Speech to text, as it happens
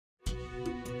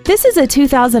This is a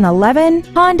 2011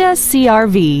 Honda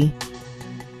CR-V.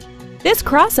 This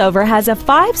crossover has a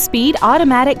 5-speed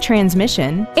automatic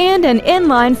transmission and an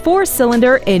inline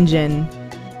 4-cylinder engine.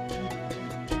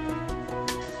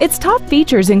 Its top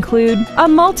features include a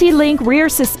multi-link rear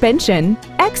suspension,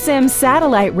 XM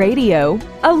satellite radio,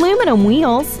 aluminum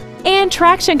wheels, and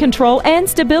traction control and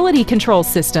stability control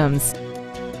systems.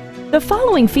 The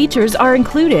following features are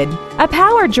included: a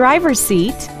power driver's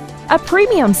seat, a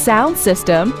premium sound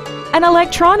system, an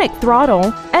electronic throttle,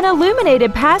 an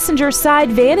illuminated passenger side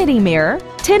vanity mirror,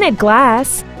 tinted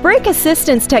glass, brake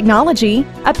assistance technology,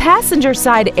 a passenger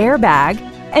side airbag,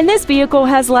 and this vehicle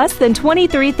has less than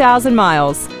 23,000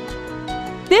 miles.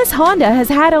 This Honda has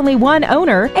had only one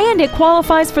owner and it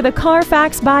qualifies for the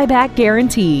Carfax buyback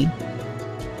guarantee.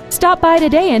 Stop by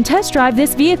today and test drive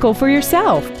this vehicle for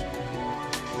yourself.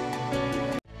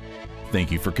 Thank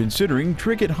you for considering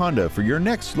Trickett Honda for your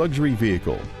next luxury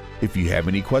vehicle. If you have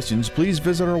any questions, please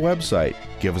visit our website,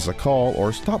 give us a call,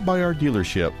 or stop by our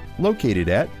dealership located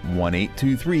at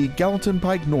 1823 Gallatin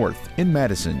Pike North in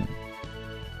Madison.